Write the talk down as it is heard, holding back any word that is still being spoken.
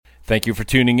Thank you for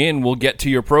tuning in. We'll get to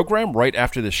your program right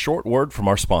after this short word from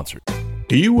our sponsor.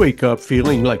 Do you wake up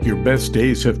feeling like your best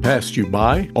days have passed you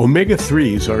by?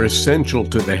 Omega-3s are essential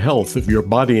to the health of your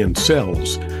body and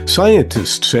cells.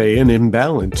 Scientists say an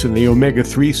imbalance in the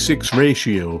omega-3-6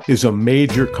 ratio is a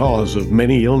major cause of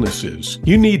many illnesses.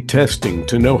 You need testing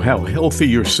to know how healthy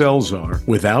your cells are.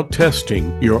 Without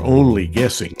testing, you're only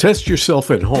guessing. Test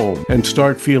yourself at home and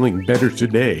start feeling better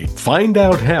today. Find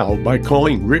out how by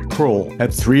calling Rick Kroll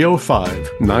at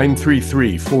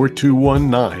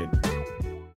 305-933-4219.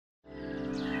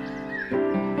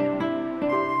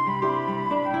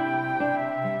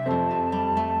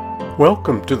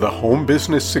 Welcome to the Home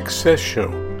Business Success Show.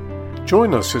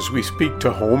 Join us as we speak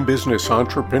to home business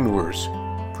entrepreneurs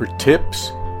for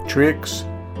tips, tricks,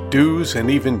 do's, and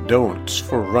even don'ts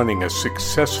for running a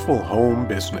successful home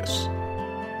business.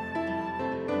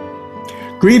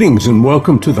 Greetings and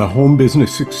welcome to the Home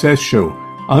Business Success Show.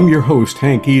 I'm your host,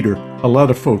 Hank Eder. A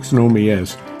lot of folks know me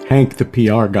as Hank the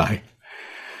PR guy.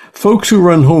 Folks who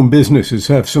run home businesses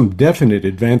have some definite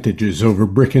advantages over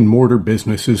brick and mortar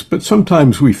businesses, but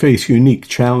sometimes we face unique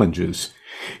challenges.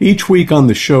 Each week on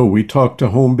the show, we talk to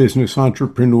home business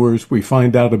entrepreneurs, we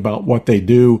find out about what they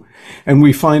do, and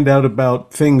we find out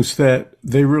about things that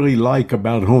they really like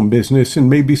about home business and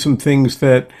maybe some things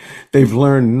that they've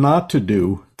learned not to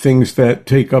do, things that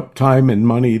take up time and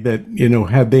money that,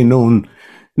 had they known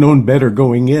better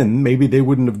going in, maybe they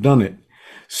wouldn't have done it.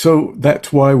 So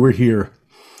that's why we're here.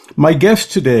 My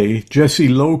guest today, Jesse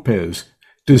Lopez,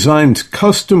 designs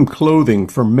custom clothing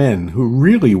for men who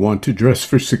really want to dress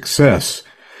for success.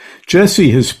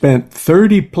 Jesse has spent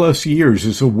 30-plus years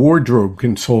as a wardrobe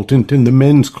consultant in the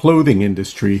men's clothing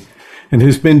industry and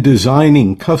has been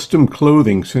designing custom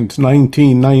clothing since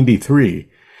 1993.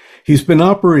 He's been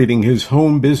operating his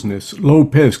home business,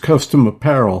 Lopez Custom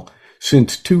Apparel,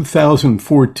 since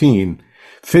 2014,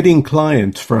 fitting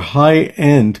clients for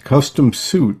high-end custom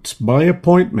suits by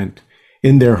appointment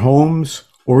in their homes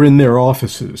or in their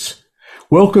offices.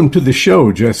 Welcome to the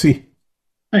show, Jesse.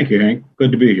 Thank you, Hank.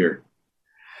 Good to be here.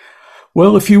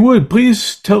 Well, if you would,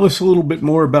 please tell us a little bit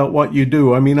more about what you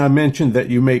do. I mean, I mentioned that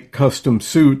you make custom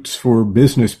suits for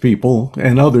business people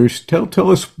and others. Tell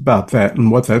us about that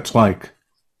and what that's like.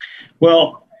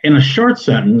 Well, in a short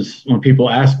sentence, when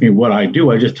people ask me what I do,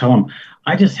 I just tell them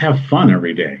I just have fun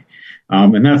every day.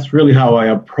 And that's really how I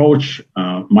approach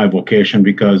my vocation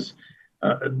because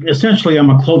essentially I'm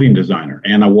a clothing designer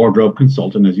and a wardrobe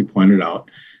consultant, as you pointed out.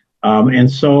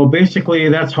 And so basically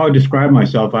that's how I describe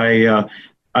myself. I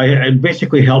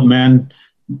basically help men,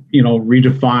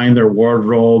 redefine their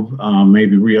wardrobe,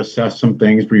 maybe reassess some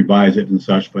things, revise it and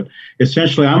such. But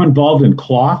essentially I'm involved in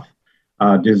cloth,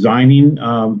 designing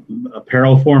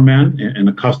apparel for men in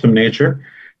a custom nature.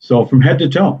 So from head to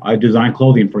toe, I design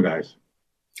clothing for guys.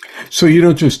 So you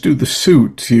don't just do the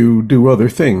suits, you do other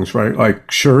things, right? Like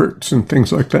shirts and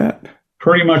things like that?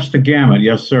 Pretty much the gamut,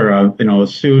 yes, sir.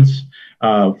 Suits,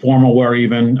 formal wear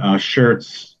even,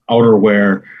 shirts,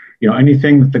 outerwear,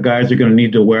 anything that the guys are going to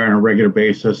need to wear on a regular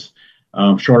basis,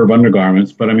 short of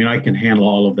undergarments. But I can handle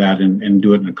all of that and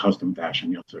do it in a custom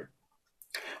fashion, yes, sir.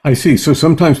 I see. So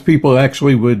sometimes people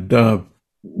actually would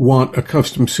want a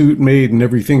custom suit made and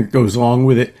everything that goes along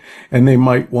with it, and they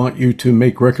might want you to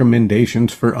make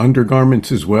recommendations for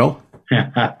undergarments as well?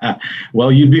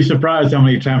 Well, you'd be surprised how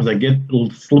many times I get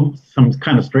some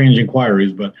kind of strange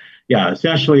inquiries, but yeah,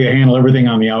 essentially I handle everything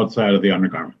on the outside of the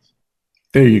undergarments.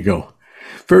 There you go.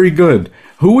 Very good.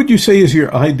 Who would you say is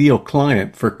your ideal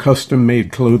client for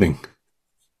custom-made clothing?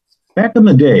 Back in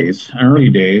the days, early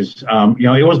days,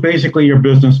 it was basically your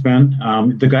businessmen,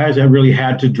 the guys that really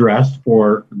had to dress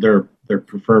for their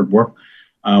preferred work,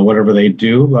 whatever they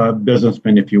do,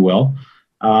 businessmen, if you will.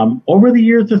 Over the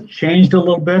years, it's changed a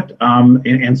little bit.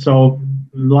 And so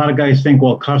a lot of guys think,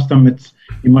 well, custom,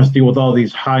 you must deal with all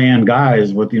these high-end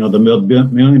guys with, the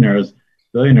millionaires,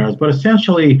 billionaires. But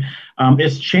essentially,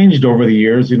 it's changed over the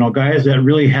years. Guys that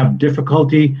really have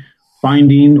difficulty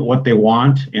finding what they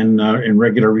want in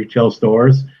regular retail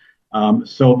stores.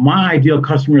 So my ideal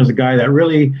customer is a guy that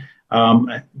really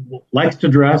likes to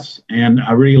dress and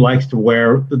really likes to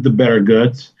wear the better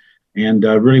goods and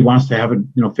really wants to have it,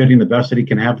 fitting the best that he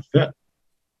can have it fit.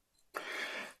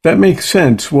 That makes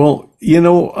sense. Well,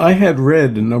 I had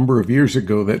read a number of years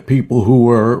ago that people who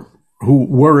were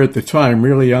at the time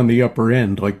really on the upper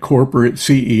end, like corporate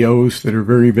CEOs that are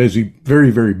very busy, very,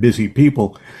 very busy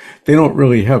people, they don't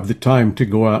really have the time to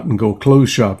go out and go clothes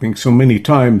shopping. So many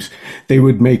times they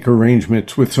would make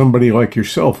arrangements with somebody like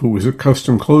yourself, who was a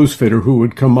custom clothes fitter, who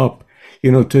would come up,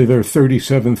 to their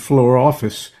 37th floor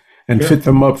office and fit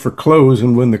them up for clothes.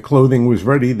 And when the clothing was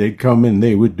ready, they'd come and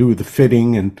they would do the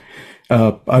fitting. And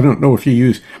I don't know if you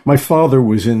use, my father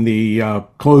was in the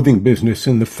clothing business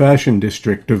in the fashion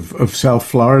district of South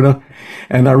Florida.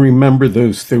 And I remember there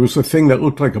was a thing that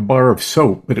looked like a bar of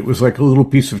soap, but it was like a little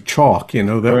piece of chalk,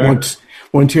 that Correct.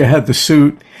 once you had the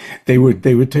suit, they would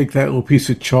take that little piece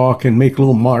of chalk and make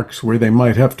little marks where they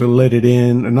might have to let it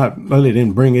in, or not let it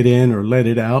in, bring it in, or let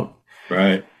it out.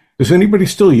 Right. Does anybody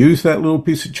still use that little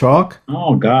piece of chalk?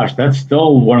 Oh gosh, that's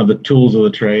still one of the tools of the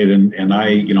trade, and I,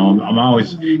 I'm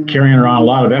always carrying around a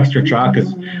lot of extra chalk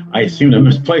because I seem to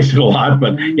misplace it a lot.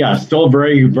 But yeah, still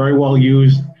very very well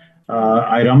used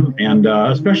item, and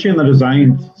especially in the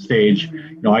design stage,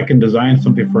 I can design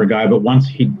something for a guy, but once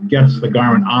he gets the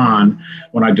garment on,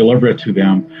 when I deliver it to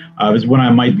them, is when I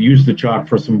might use the chalk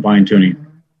for some fine tuning.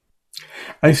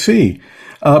 I see.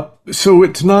 So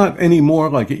it's not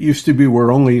anymore like it used to be,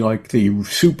 where only like the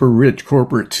super rich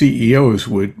corporate CEOs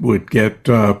would get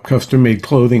custom made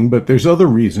clothing, but there's other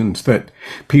reasons that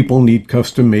people need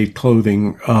custom made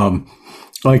clothing.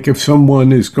 Like if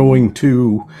someone is going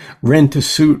to rent a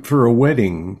suit for a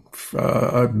wedding,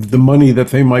 the money that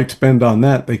they might spend on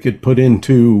that, they could put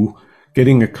into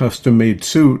getting a custom made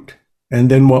suit.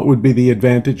 And then what would be the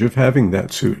advantage of having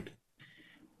that suit?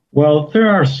 Well, there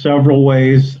are several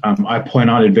ways I point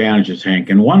out advantages, Hank,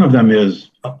 and one of them is,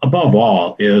 above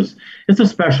all, is it's a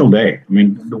special day. I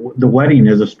mean, the wedding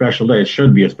is a special day. It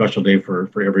should be a special day for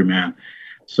every man.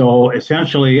 So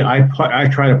essentially, I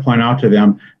try to point out to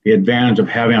them the advantage of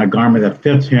having a garment that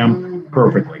fits him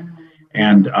perfectly,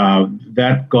 and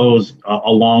that goes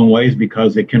a long ways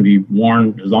because it can be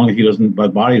worn as long as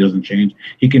the body doesn't change.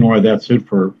 He can wear that suit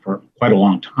for quite a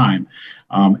long time.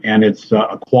 And it's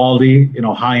a quality,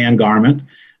 high-end garment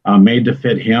made to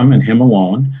fit him and him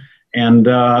alone. And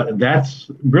that's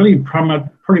really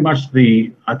pretty much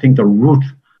I think the root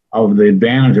of the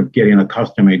advantage of getting a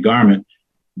custom-made garment: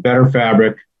 better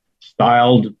fabric,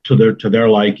 styled to their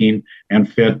liking,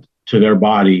 and fit to their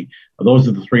body. Those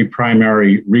are the three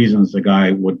primary reasons the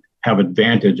guy would have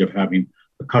advantage of having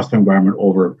a custom garment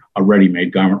over a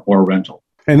ready-made garment or a rental.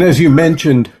 And as you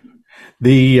mentioned,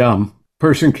 the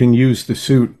person can use the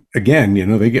suit again.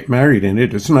 They get married in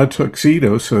it. It's not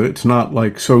tuxedo, so it's not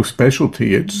like so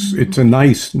specialty. It's a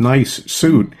nice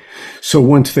suit. So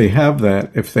once they have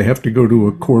that, if they have to go to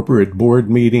a corporate board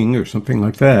meeting or something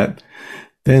like that,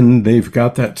 then they've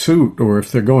got that suit. Or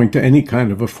if they're going to any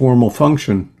kind of a formal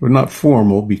function, or not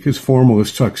formal because formal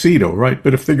is tuxedo, right?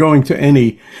 But if they're going to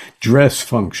any dress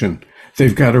function,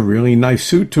 they've got a really nice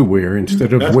suit to wear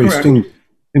instead of That's wasting correct.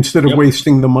 Yep.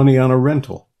 wasting the money on a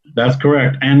rental. That's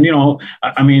correct. And,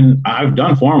 I mean, I've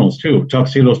done formals too,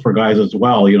 tuxedos for guys as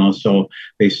well, so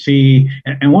they see.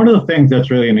 And one of the things that's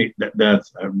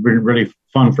that's really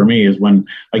fun for me is when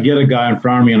I get a guy in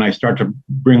front of me and I start to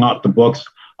bring out the books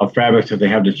of fabrics that they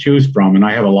have to choose from, and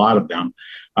I have a lot of them.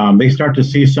 They start to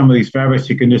see some of these fabrics.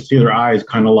 You can just see their eyes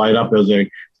kind of light up as they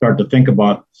start to think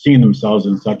about seeing themselves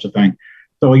in such a thing.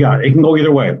 So yeah, it can go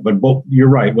either way. But you're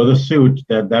right. With a suit,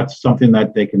 that's something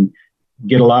that they can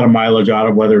get a lot of mileage out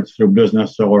of, whether it's through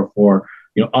business or for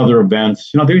other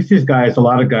events. There's these guys, a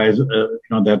lot of guys,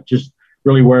 that just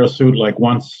really wear a suit like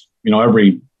once,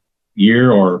 every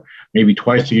year or maybe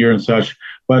twice a year and such.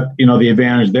 But the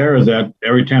advantage there is that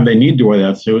every time they need to wear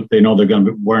that suit, they know they're going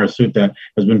to wear a suit that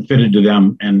has been fitted to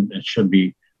them, and it should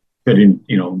be fitting,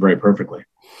 very perfectly.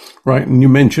 Right. And you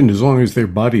mentioned as long as their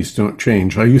bodies don't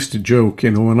change. I used to joke,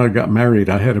 when I got married,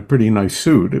 I had a pretty nice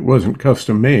suit. It wasn't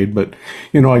custom made, but,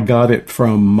 I got it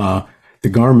from the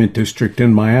garment district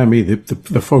in Miami,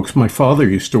 the folks my father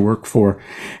used to work for.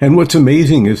 And what's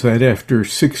amazing is that after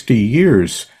 60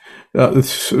 years,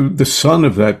 the son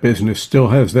of that business still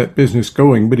has that business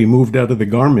going, but he moved out of the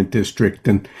garment district.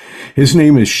 And his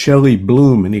name is Shelley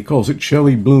Bloom, and he calls it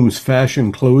Shelley Bloom's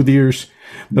Fashion Clothiers.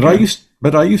 But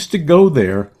I used to go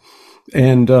there,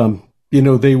 and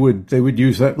they would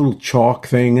use that little chalk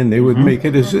thing, and they would make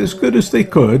it as good as they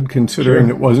could, considering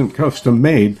it wasn't custom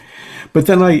made. But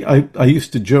then I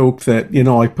used to joke that,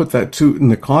 I put that suit in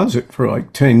the closet for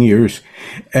like 10 years,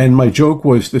 and my joke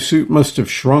was the suit must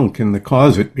have shrunk in the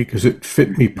closet because it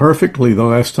fit me perfectly the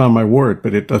last time I wore it,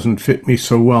 but it doesn't fit me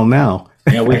so well now.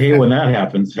 Yeah, we hate when that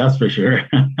happens. That's for sure.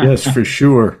 Yes, for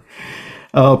sure.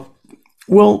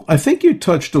 Well, I think you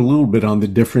touched a little bit on the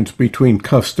difference between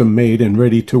custom-made and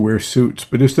ready-to-wear suits,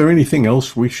 but is there anything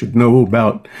else we should know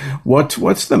about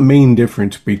what's the main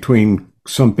difference between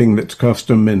something that's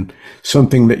custom and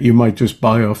something that you might just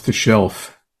buy off the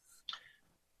shelf?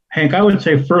 Hank, I would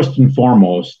say first and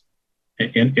foremost,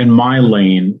 in my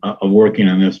lane of working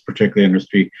in this particular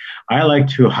industry, I like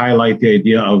to highlight the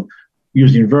idea of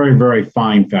using very, very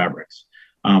fine fabrics.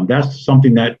 That's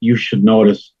something that you should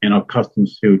notice in a custom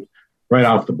suit. right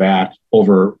off the bat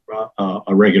over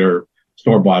a regular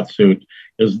store-bought suit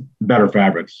is better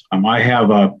fabrics. I have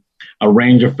a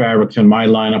range of fabrics in my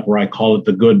lineup where I call it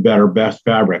the good, better, best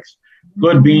fabrics.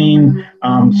 Good being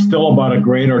still about a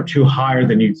grade or two higher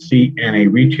than you'd see in a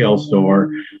retail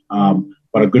store,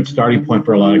 but a good starting point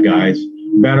for a lot of guys.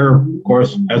 Better, of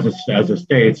course, as it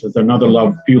states, is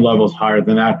another few levels higher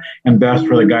than that, and best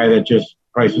for the guy that just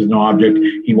price is no object.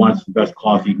 He wants the best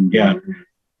cloth he can get.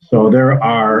 So there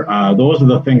are those are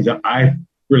the things that I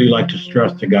really like to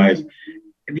stress to guys.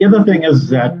 The other thing is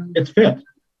that it's fit.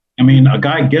 I mean, a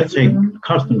guy gets a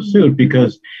custom suit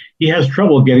because he has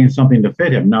trouble getting something to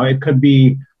fit him. Now, it could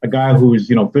be a guy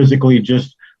who's, physically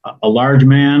just a large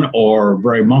man or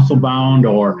very muscle bound,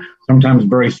 or sometimes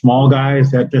very small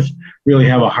guys that just really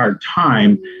have a hard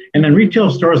time. And in retail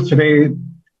stores today,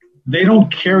 they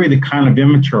don't carry the kind of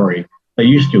inventory they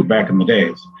used to back in the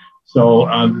days. So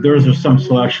there's some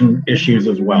selection issues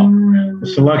as well.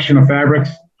 The selection of fabrics,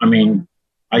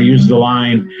 I use the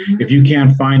line, if you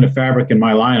can't find a fabric in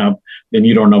my lineup, then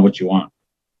you don't know what you want.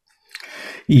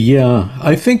 Yeah,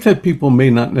 I think that people may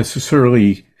not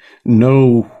necessarily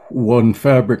know one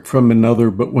fabric from another,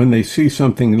 but when they see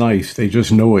something nice, they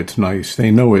just know it's nice.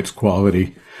 They know it's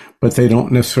quality, but they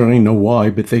don't necessarily know why,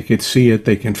 but they can see it,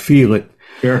 they can feel it.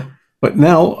 Sure. But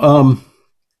now,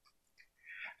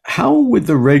 how would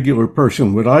the regular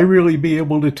person, would I really be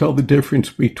able to tell the difference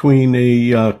between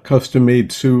a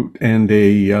custom-made suit and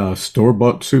a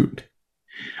store-bought suit?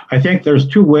 I think there's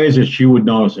two ways that you would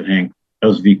notice it, Hank,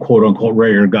 as the quote-unquote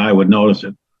regular guy would notice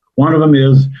it. One of them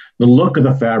is the look of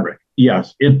the fabric.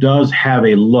 Yes, it does have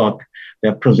a look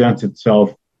that presents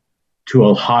itself to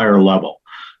a higher level.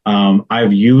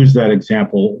 I've used that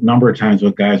example a number of times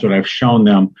with guys when I've shown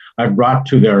them, I've brought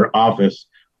to their office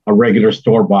a regular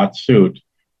store-bought suit,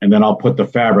 and then I'll put the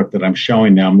fabric that I'm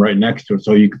showing them right next to it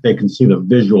so they can see the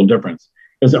visual difference.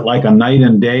 Is it like a night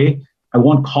and day? I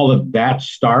won't call it that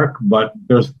stark, but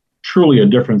there's truly a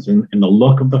difference in the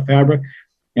look of the fabric.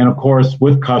 And of course,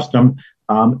 with custom,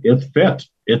 it's fit.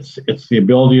 It's the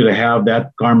ability to have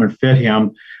that garment fit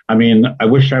him. I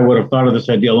wish I would have thought of this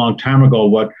idea a long time ago.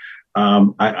 What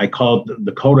I call it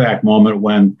the Kodak moment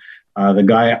when the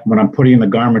guy, when I'm putting the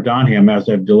garment on him as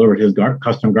I've delivered his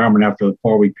custom garment after the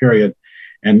 4-week period,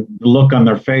 and the look on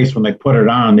their face when they put it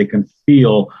on, they can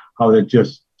feel how it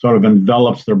just sort of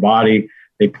envelops their body.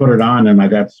 They put it on, and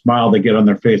that smile they get on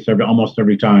their face almost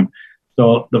every time.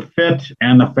 So the fit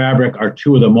and the fabric are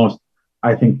two of the most,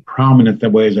 I think, prominent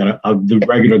ways that the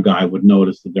regular guy would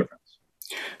notice the difference.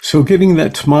 So getting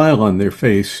that smile on their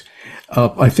face,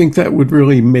 I think that would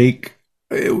really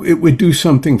it would do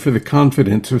something for the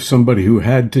confidence of somebody who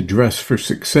had to dress for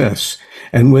success.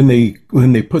 And when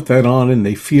they put that on and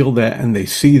they feel that and they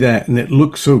see that and it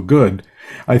looks so good,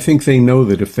 I think they know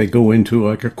that if they go into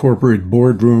like a corporate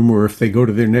boardroom or if they go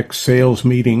to their next sales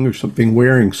meeting or something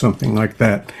wearing something like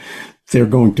that, they're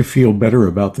going to feel better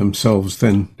about themselves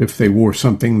than if they wore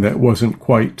something that wasn't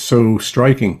quite so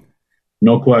striking.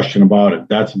 No question about it.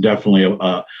 That's definitely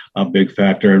a big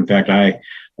factor. In fact,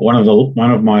 one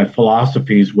of my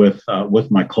philosophies with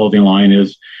my clothing line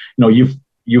is,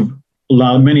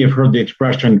 many have heard the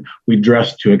expression "we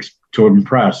dress to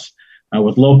impress."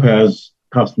 With Lopez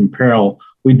Custom Apparel,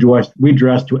 we dress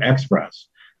to express.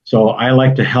 So I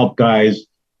like to help guys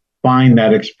find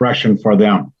that expression for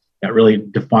them that really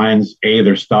defines A,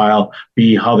 their style,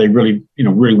 B, how they really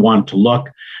want to look,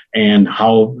 and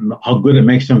how good it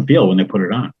makes them feel when they put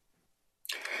it on.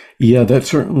 Yeah, that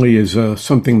certainly is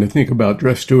something to think about,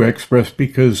 dress to express,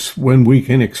 because when we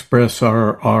can express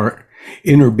our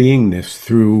inner beingness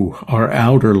through our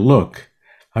outer look,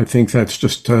 I think that's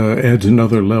just adds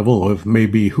another level of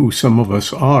maybe who some of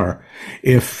us are,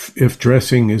 if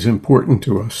dressing is important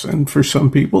to us. And for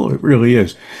some people, it really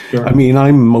is. Sure.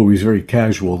 I'm always very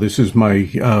casual. This is my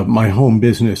home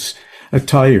business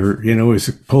attire, is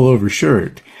a pullover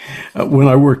shirt. When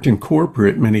I worked in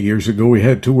corporate many years ago, we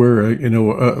had to wear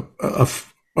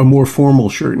a more formal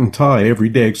shirt and tie every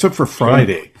day, except for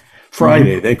Friday.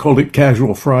 Friday, they called it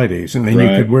casual Fridays, and then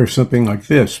you could wear something like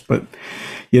this. But,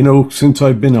 since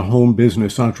I've been a home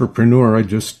business entrepreneur, I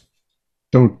just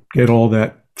don't get all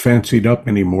that fancied up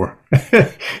anymore.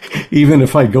 Even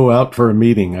if I go out for a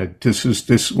meeting,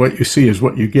 this what you see is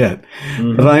what you get.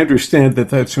 Mm-hmm. But I understand that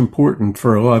that's important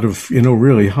for a lot of,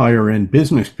 really higher end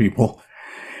business people.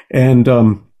 And,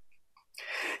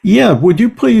 would you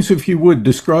please, if you would,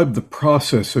 describe the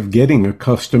process of getting a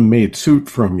custom-made suit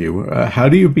from you? How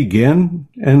do you begin,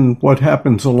 and what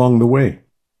happens along the way?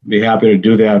 Be happy to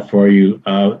do that for you.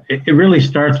 It really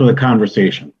starts with a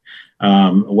conversation.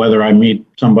 Whether I meet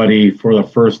somebody for the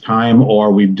first time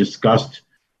or we've discussed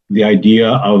the idea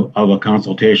of a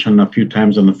consultation a few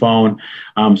times on the phone.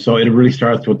 So it really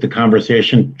starts with the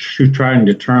conversation to try and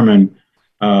determine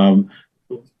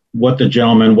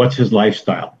what's his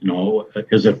lifestyle?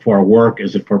 Is it for work?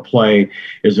 Is it for play?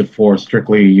 Is it for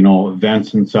strictly,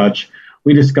 events and such?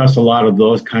 We discuss a lot of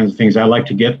those kinds of things. I like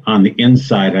to get on the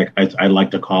inside, I like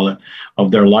to call it,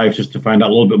 of their life, just to find out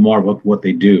a little bit more about what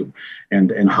they do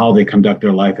and how they conduct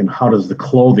their life and how does the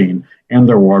clothing and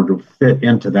their wardrobe fit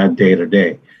into that day to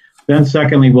day. Then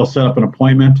secondly, we'll set up an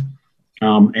appointment.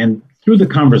 And through the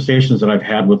conversations that I've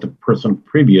had with the person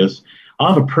previous,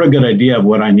 I'll have a pretty good idea of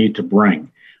what I need to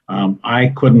bring.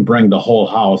 I couldn't bring the whole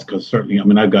house because certainly,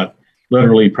 I've got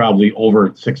literally probably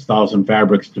over 6,000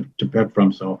 fabrics to pick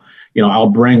from. So, I'll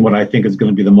bring what I think is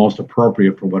going to be the most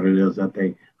appropriate for what it is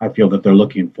that I feel that they're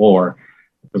looking for,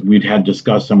 because we'd had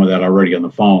discussed some of that already on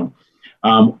the phone.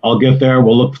 I'll get there.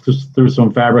 We'll look through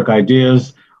some fabric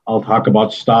ideas. I'll talk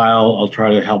about style. I'll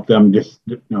try to help them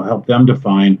help them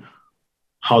define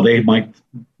how they might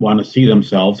want to see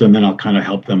themselves, and then I'll kind of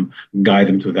help them, guide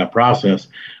them through that process.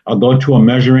 I'll go to a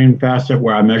measuring facet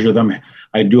where I measure them.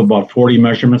 I do about 40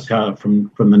 measurements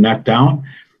from the neck down,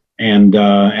 and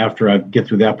after I get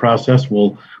through that process,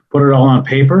 we'll put it all on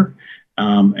paper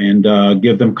and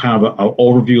give them kind of an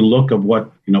overview look of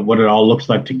what it all looks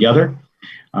like together.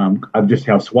 I just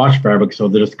have swatch fabric, so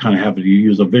they just kind of have to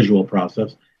use a visual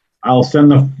process. I'll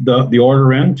send the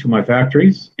order in to my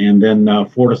factories, and then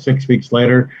 4 to 6 weeks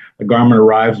later, the garment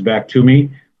arrives back to me.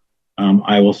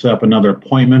 I will set up another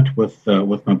appointment with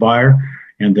my buyer,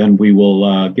 and then we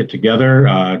will get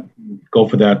together, go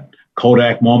for that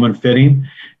Kodak moment fitting,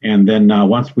 and then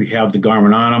once we have the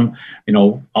garment on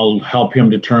him, I'll help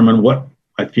him determine what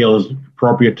I feel is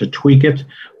appropriate to tweak it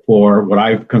for what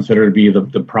I consider to be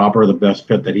the best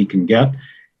fit that he can get.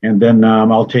 And then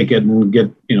I'll take it and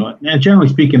get, and generally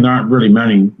speaking, there aren't really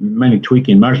many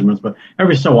tweaking measurements, but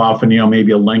every so often,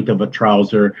 maybe a length of a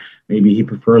trouser, maybe he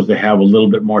prefers to have a little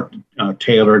bit more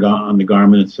tailored on the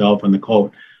garment itself and the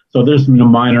coat. So there's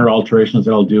minor alterations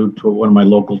that I'll do to one of my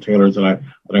local tailors that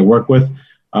I work with.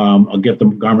 I'll get the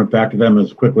garment back to them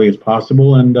as quickly as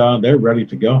possible, and they're ready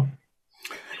to go.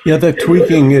 Yeah, that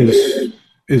tweaking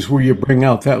is where you bring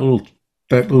out that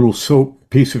little soap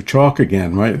piece of chalk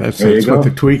again, right? That's what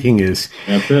the tweaking is.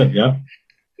 That's it. Yeah.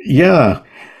 Yeah.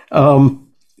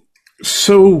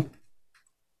 So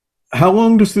how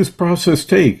long does this process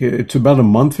take? It's about a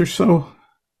month or so?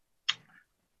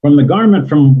 From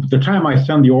the time I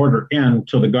send the order in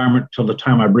to the garment till the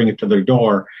time I bring it to their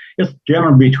door, it's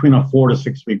generally between a 4 to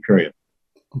 6 week period.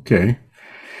 Okay.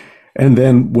 And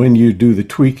then when you do the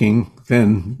tweaking,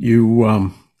 then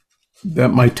you that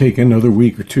might take another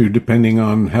week or two, depending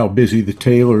on how busy the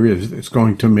tailor is that's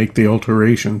going to make the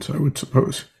alterations, I would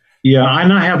suppose. Yeah, I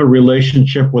have a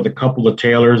relationship with a couple of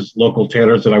tailors, local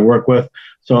tailors that I work with.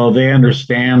 So they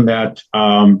understand that,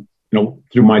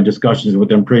 through my discussions with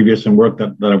them previous and work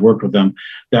that I've worked with them,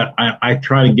 that I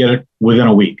try to get it within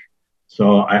a week.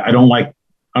 So I don't like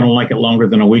it longer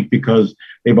than a week, because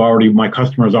my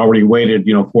customer's already waited,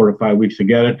 4 to 5 weeks to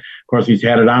get it. Of course, he's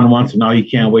had it on once, and now he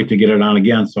can't wait to get it on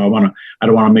again. So I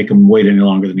don't want to make him wait any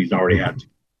longer than he's already had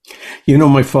to.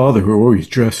 My father, who always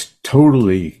dressed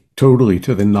totally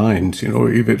to the nines,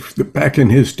 even back in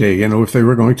his day, if they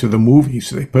were going to the movies,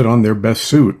 they put on their best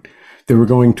suit. They were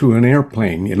going to an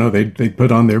airplane, they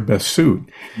put on their best suit.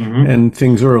 Mm-hmm. And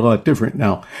things are a lot different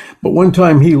now. But one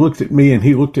time he looked at me and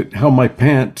he looked at how my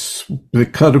pants, the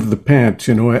cut of the pants,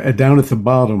 down at the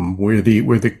bottom where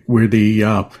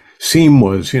the seam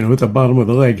was, at the bottom of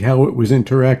the leg, how it was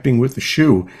interacting with the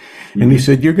shoe. Mm-hmm. And he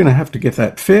said, "You're going to have to get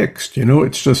that fixed.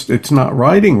 It's not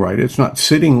riding right. It's not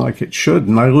sitting like it should."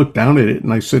 And I looked down at it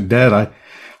and I said, "Dad,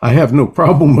 I have no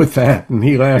problem with that." And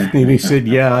he laughed and he said,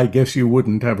 "Yeah, I guess you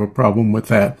wouldn't have a problem with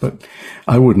that, but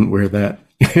I wouldn't wear that."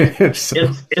 It's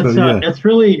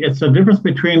a difference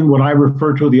between what I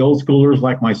refer to the old schoolers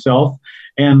like myself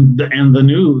and the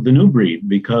new breed,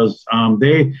 because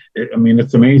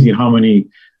it's amazing how many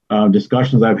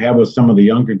discussions I've had with some of the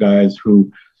younger guys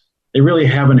who they really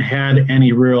haven't had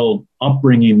any real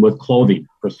upbringing with clothing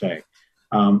per se.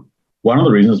 One of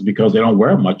the reasons is because they don't wear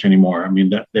it much anymore.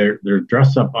 That their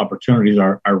dress up opportunities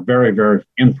are very, very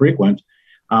infrequent.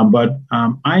 But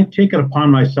I take it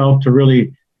upon myself to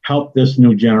really help this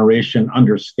new generation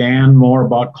understand more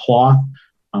about cloth,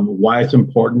 why it's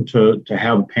important to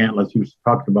have a pant, like you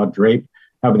talked about,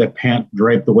 have that pant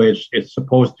draped the way it's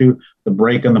supposed to. The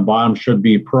break in the bottom should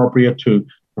be appropriate to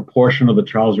proportion of the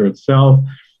trouser itself.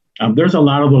 There's a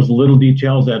lot of those little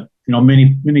details that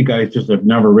many guys just have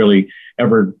never really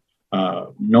ever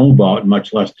know about,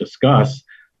 much less discuss.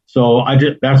 So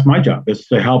that's my job, is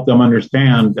to help them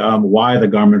understand why the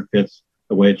garment fits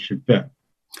the way it should fit.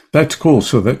 That's cool.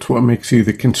 So that's what makes you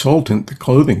the consultant, the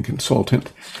clothing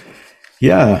consultant.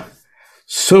 Yeah.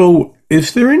 So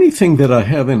is there anything that I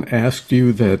haven't asked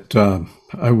you that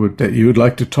that you would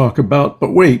like to talk about?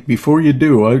 But wait, before you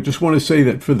do, I just want to say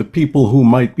that for the people who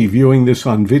might be viewing this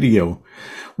on video,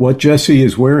 what Jesse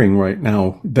is wearing right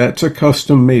now, that's a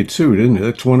custom-made suit, isn't it?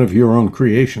 That's one of your own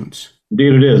creations.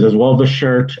 Indeed, it is, as well as the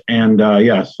shirt. And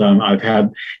yes, I've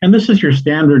had, and this is your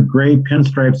standard gray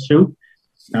pinstripe suit.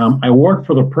 I wore it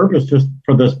for the purpose, just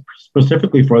for this,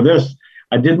 specifically for this.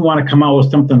 I didn't want to come out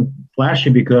with something flashy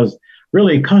because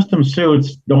really custom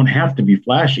suits don't have to be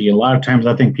flashy. A lot of times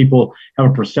I think people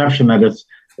have a perception that it's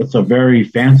a very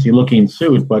fancy looking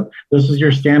suit, but this is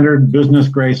your standard business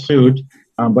gray suit,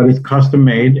 but it's custom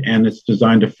made and it's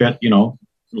designed to fit,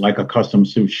 like a custom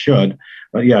suit should.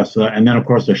 But yes, and then of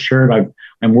course the shirt,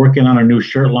 I'm working on a new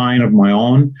shirt line of my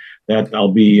own that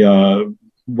I'll be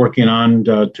working on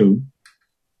to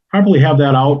probably have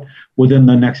that out within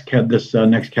the next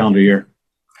calendar year.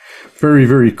 Very,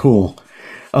 very cool.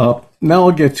 Now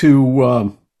I'll get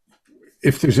to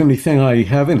if there's anything I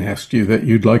haven't asked you that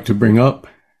you'd like to bring up.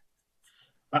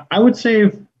 I would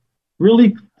say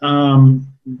really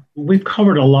we've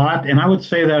covered a lot, and I would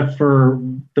say that for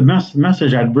the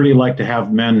message I'd really like to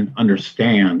have men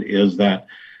understand is that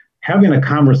having a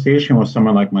conversation with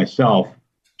someone like myself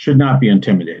should not be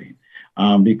intimidating,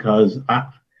 because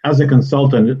as a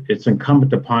consultant, it's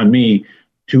incumbent upon me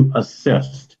to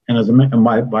assist. And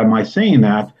by my saying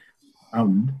that,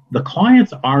 the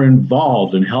clients are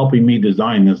involved in helping me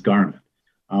design this garment.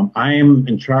 I am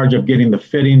in charge of getting the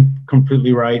fitting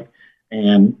completely right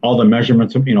and all the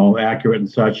measurements, accurate and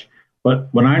such. But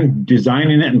when I'm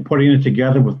designing it and putting it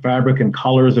together with fabric and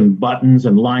colors and buttons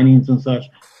and linings and such,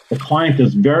 the client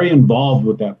is very involved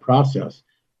with that process.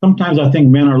 Sometimes I think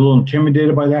men are a little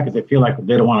intimidated by that because they feel like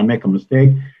they don't want to make a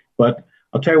mistake. But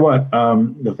I'll tell you what,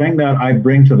 the thing that I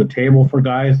bring to the table for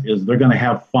guys is they're going to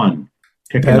have fun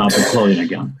picking out the clothing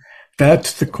again.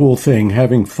 That's the cool thing,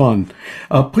 having fun.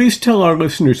 Please tell our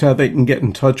listeners how they can get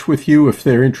in touch with you if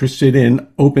they're interested in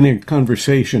opening a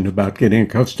conversation about getting a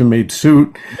custom-made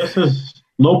suit. This is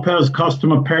Lopez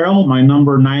Custom Apparel. My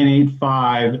number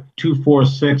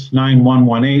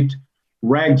 985-246-9118.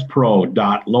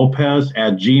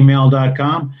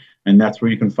 ragspro.lopez@gmail.com. And that's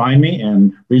where you can find me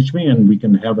and reach me, and we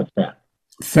can have a chat.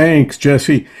 Thanks,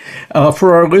 Jesse.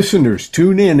 For our listeners,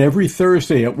 tune in every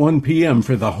Thursday at 1 p.m.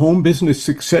 for the Home Business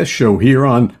Success Show here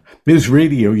on Biz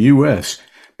Radio US.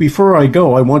 Before I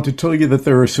go, I want to tell you that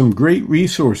there are some great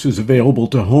resources available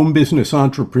to home business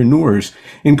entrepreneurs,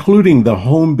 including the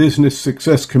Home Business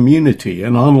Success Community,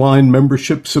 an online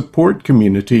membership support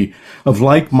community of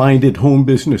like-minded home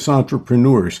business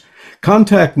entrepreneurs.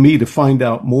 Contact me to find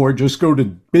out more. Just go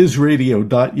to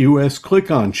bizradio.us,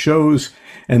 click on shows,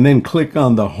 and then click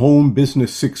on the Home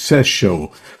Business Success Show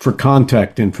for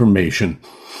contact information.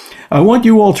 I want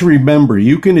you all to remember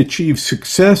you can achieve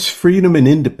success, freedom, and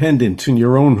independence in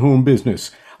your own home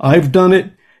business. I've done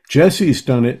it, Jesse's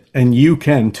done it, and you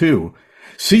can too.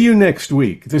 See you next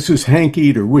week. This is Hank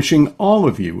Eder wishing all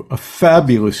of you a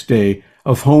fabulous day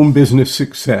of home business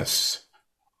success.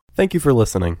 Thank you for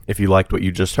listening. If you liked what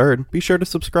you just heard, be sure to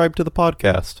subscribe to the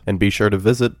podcast, and be sure to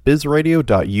visit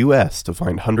bizradio.us to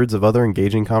find hundreds of other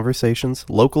engaging conversations,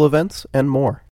 local events, and more.